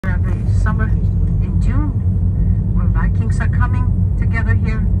summer in June, where Vikings are coming together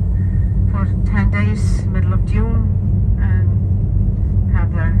here for 10 days, middle of June, and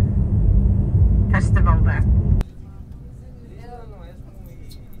have their festival there.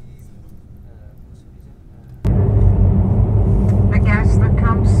 The gas that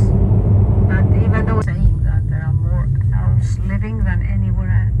comes, that even though saying that there are more elves living than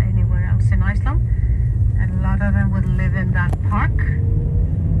anywhere else in Iceland, and a lot of them would live in that park.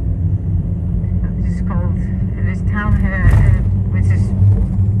 This is called, this town here, which is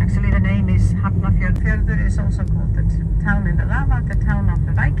actually the name is Hafnarfjörður. Fjörður is also called the town in the lava, the town of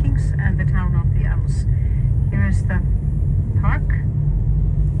the Vikings, and the town of the elves. Here is the park.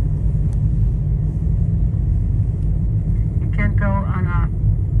 You can go on a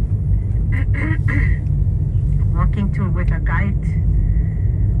walking tour with a guide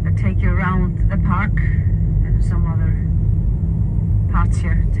that take you around the park, and some other parts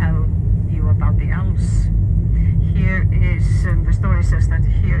here tell you about the elves. Here is, the story says that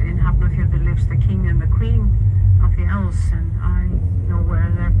here in Hafnarfjörður lives the king and the queen of the elves, and I know where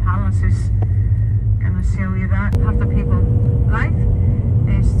their palace is. Gonna show you that. Half the people life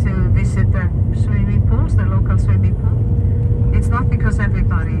is to visit the swimming pools, the local swimming pool. It's not because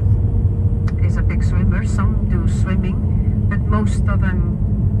everybody is a big swimmer. Some do swimming, but most of them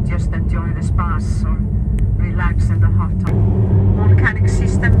just enjoy the spas or relax in the hot tub. Volcanic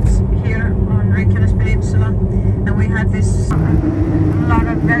systems here on Reykjanes Peninsula, and we had this a lot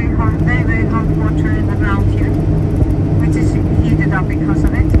of very hot water in the ground here, which is heated up because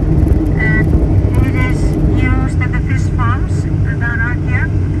of it, and it is used in the fish farms that are here.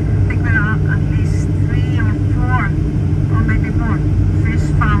 I think there are at least 3 or 4 or maybe more fish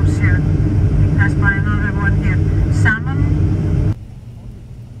farms here. We passed by another one here. Salmon.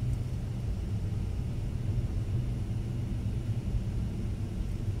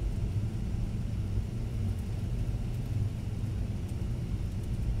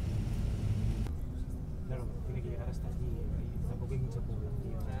 Tampoco hay mucha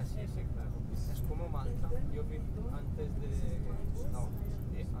población. Sí, sí, claro. Es como Malta. Yo vi antes de... No,